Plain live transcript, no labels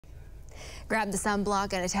Grab the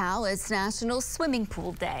sunblock and a towel. It's National Swimming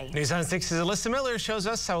Pool Day. News on 6's Alyssa Miller shows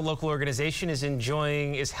us how a local organization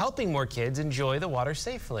is helping more kids enjoy the water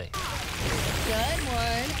safely. Good,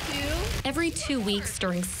 1, 2. Every 2 weeks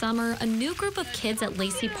during summer, a new group of kids at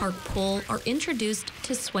Lacey Park Pool are introduced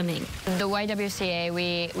to swimming. The YWCA,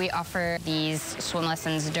 we offer these swim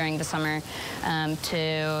lessons during the summer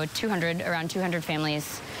to around 200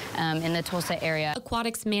 families in the Tulsa area.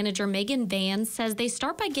 Aquatics manager Megan Van says they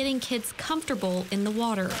start by getting kids comfortable in the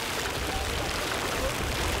water.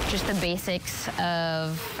 Just the basics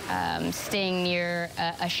of staying near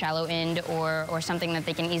a shallow end or something that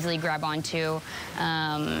they can easily grab onto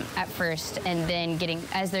at first, and then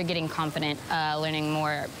as they're getting confident, learning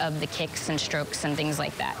more of the kicks and strokes and things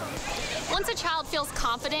like that. Once a child feels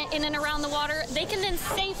confident in and around the water, they can then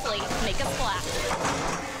safely make a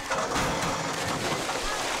splash.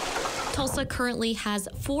 Tulsa currently has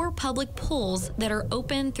 4 public pools that are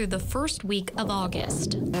open through the first week of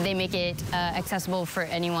August. They make it accessible for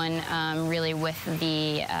anyone, really, with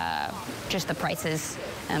just the prices.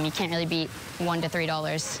 You can't really beat $1 to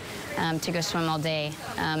 $3 to go swim all day.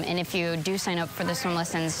 And if you do sign up for the swim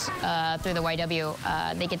lessons through the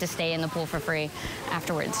YW, they get to stay in the pool for free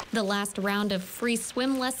afterwards. The last round of free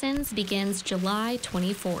swim lessons begins July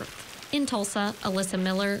 24th. In Tulsa, Alyssa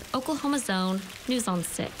Miller, Oklahoma's Own, News on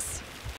 6.